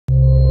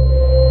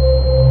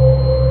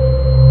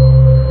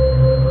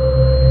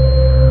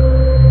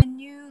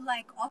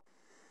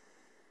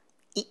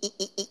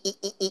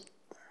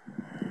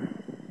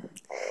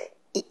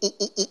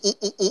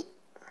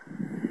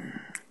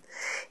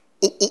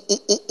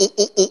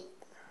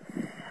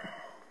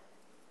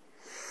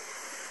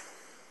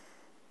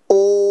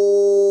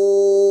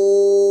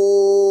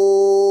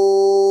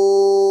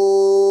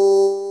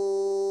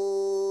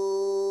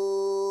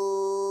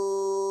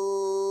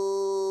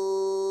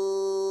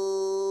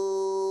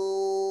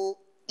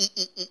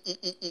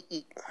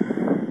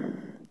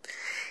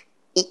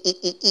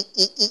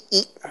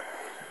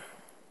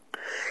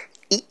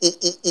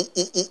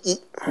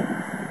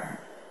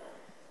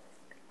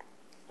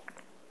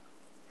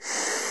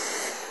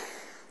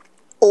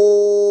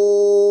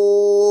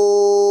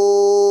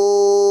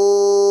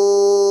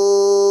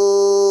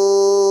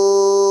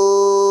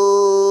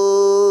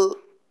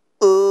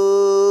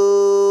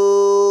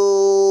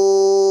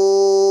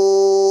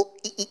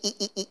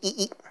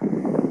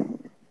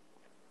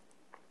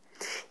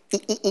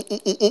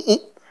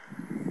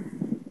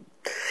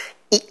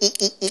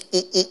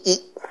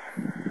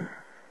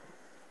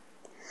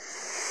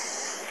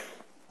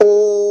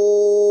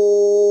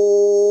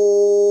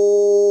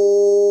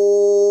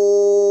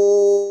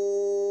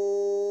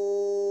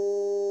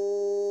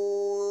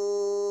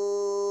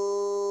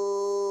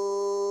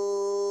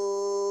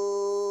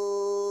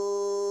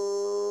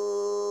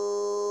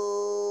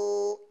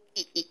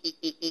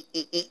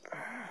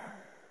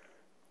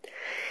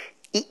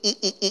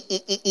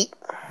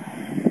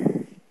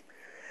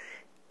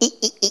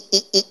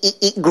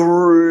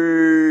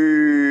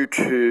Greetings.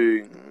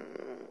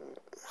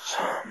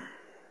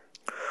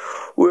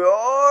 We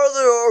are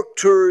the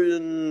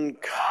Arcturian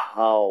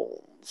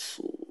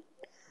Council.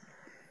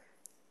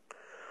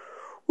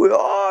 We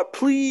are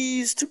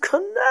pleased to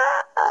connect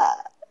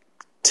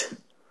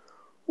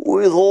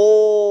with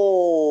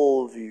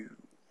all of you.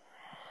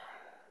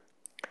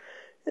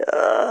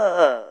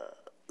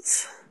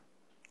 Yes.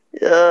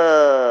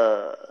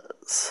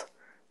 Yes.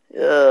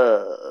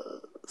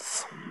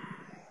 Yes.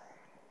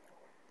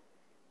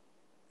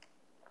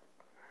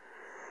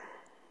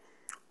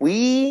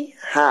 We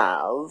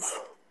have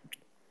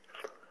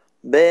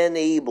been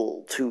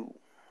able to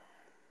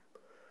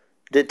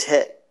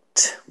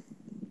detect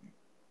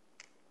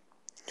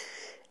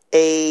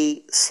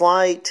a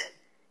slight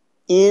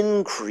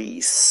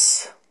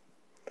increase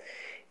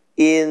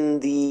in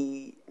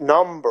the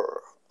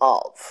number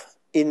of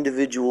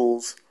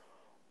individuals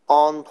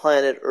on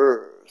planet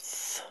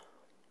Earth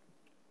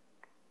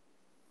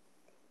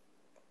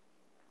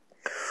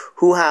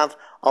who have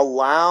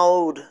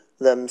allowed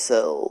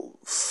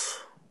themselves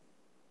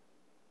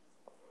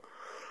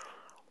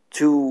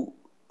to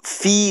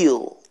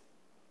feel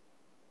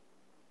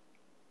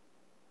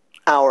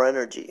our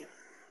energy.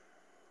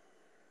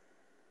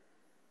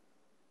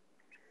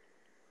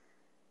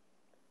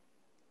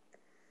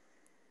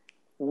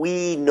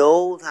 We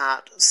know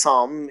that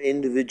some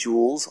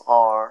individuals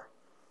are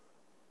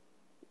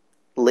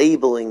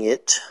labeling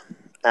it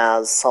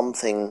as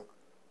something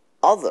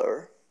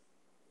other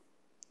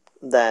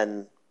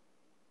than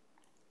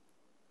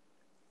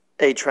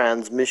a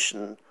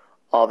transmission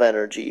of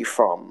energy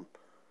from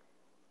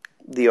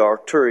the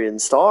Arcturian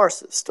Star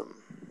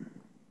System.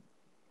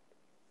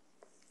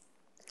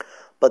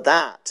 But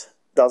that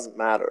doesn't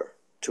matter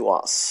to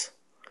us.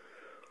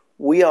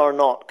 We are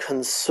not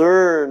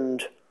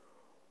concerned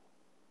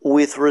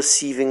with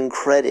receiving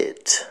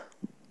credit.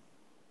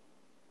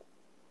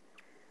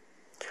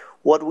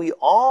 What we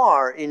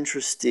are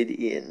interested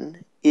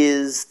in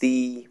is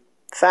the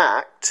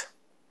fact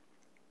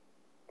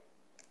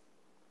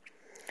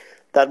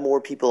that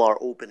more people are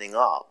opening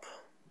up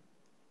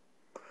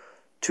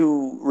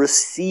to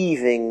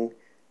receiving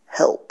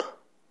help.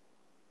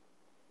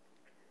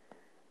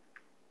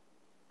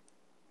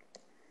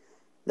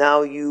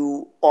 Now,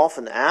 you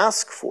often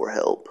ask for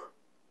help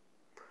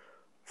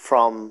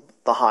from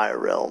the higher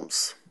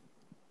realms,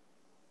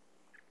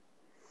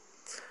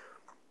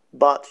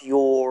 but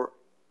your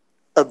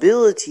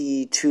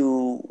ability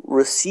to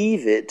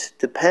receive it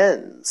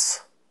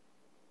depends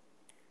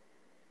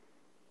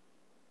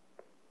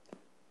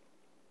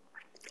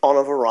on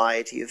a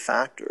variety of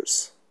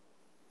factors.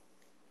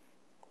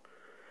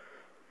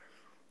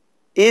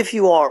 If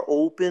you are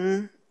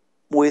open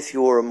with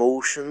your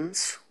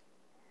emotions,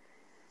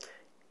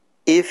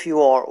 if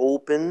you are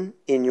open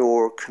in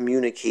your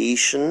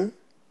communication,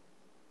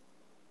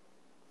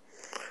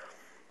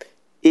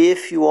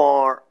 if you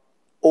are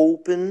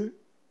open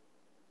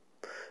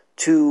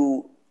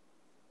to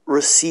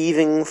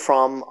receiving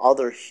from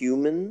other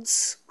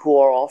humans who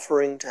are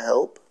offering to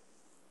help,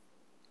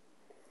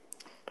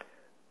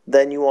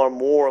 then you are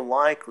more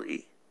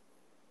likely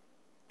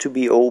to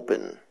be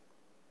open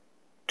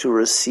to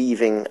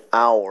receiving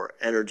our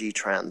energy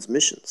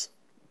transmissions.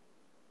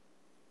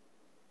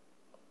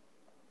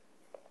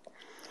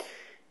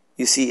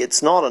 You see,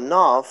 it's not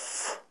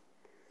enough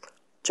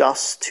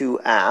just to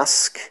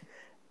ask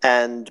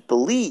and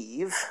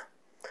believe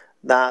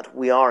that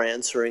we are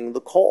answering the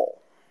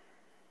call.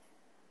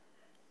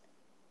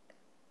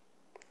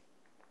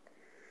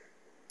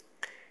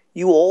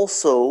 You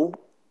also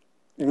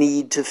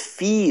need to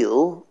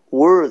feel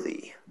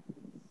worthy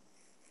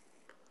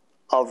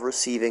of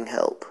receiving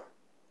help.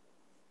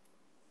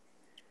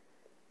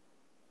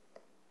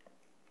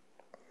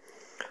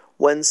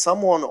 When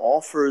someone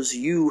offers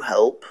you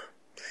help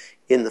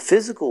in the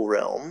physical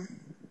realm,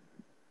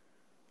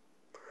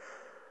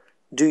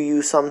 do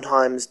you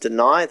sometimes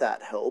deny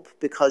that help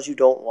because you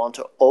don't want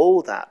to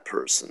owe that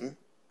person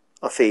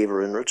a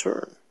favor in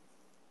return?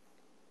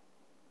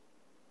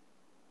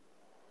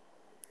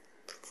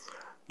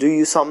 Do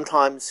you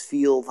sometimes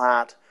feel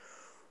that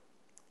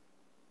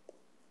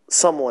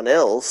someone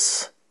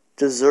else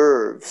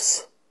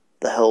deserves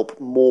the help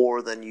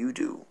more than you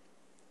do?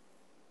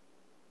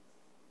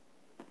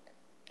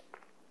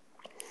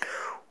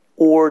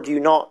 Or do you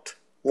not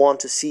want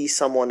to see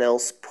someone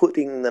else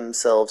putting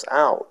themselves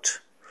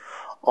out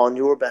on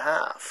your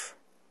behalf?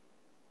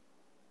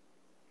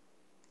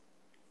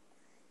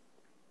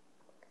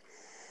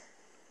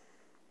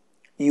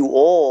 You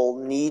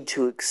all need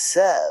to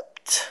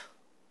accept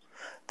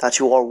that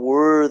you are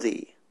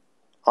worthy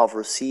of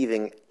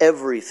receiving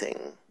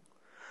everything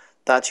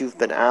that you've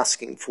been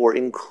asking for,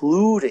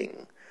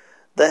 including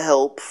the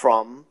help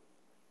from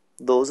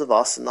those of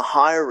us in the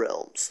higher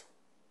realms.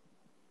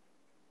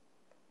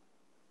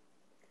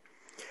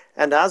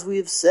 And as we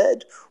have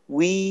said,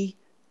 we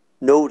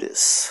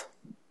notice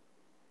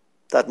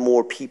that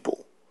more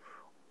people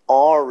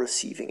are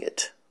receiving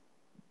it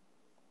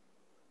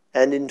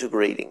and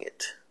integrating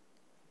it.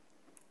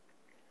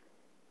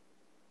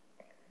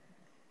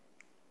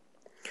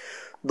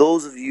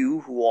 Those of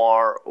you who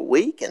are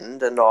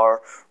awakened and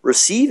are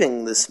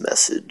receiving this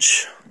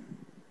message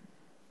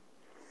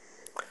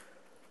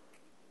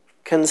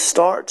can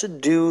start to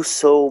do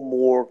so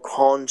more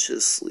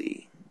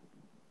consciously.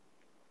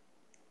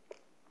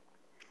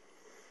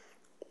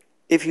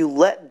 If you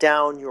let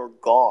down your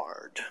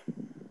guard,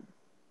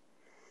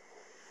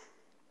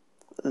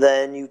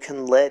 then you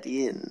can let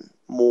in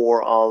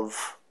more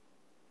of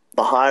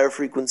the higher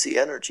frequency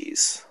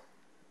energies.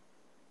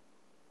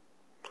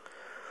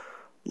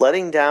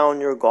 Letting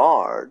down your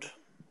guard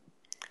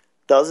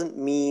doesn't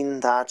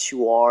mean that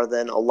you are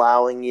then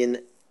allowing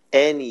in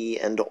any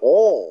and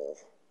all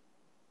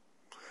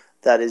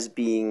that is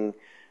being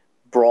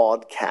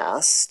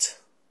broadcast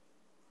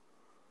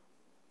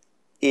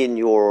in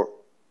your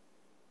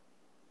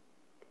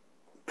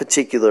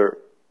particular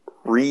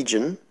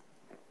region.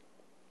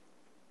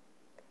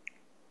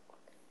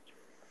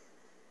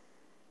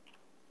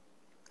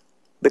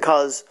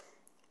 Because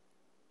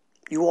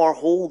you are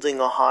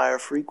holding a higher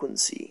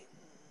frequency.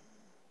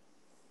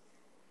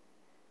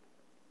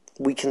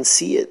 We can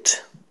see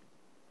it.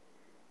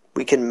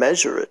 We can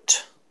measure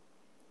it.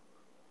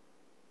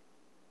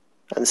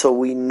 And so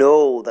we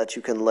know that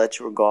you can let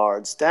your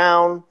guards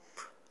down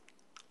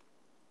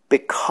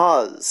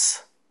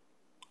because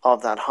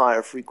of that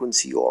higher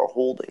frequency you are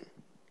holding.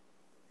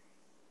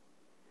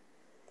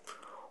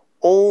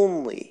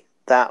 Only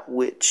that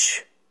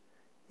which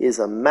is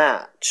a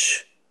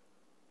match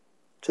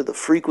to the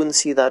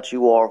frequency that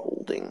you are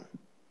holding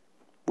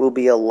will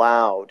be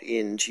allowed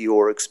into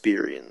your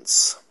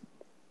experience.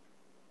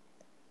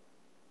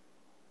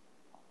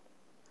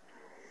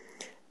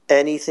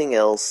 Anything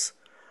else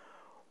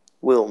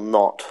will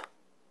not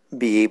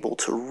be able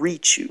to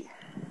reach you.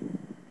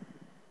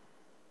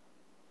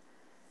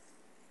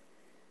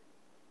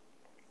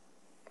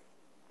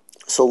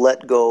 So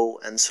let go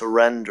and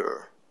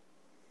surrender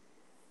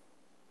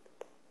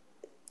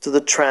to the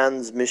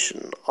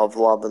transmission of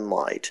love and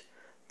light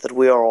that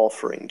we are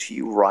offering to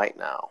you right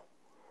now.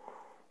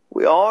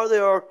 We are the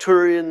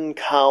Arcturian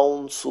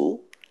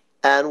Council,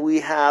 and we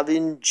have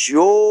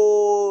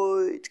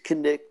enjoyed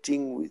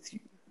connecting with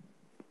you.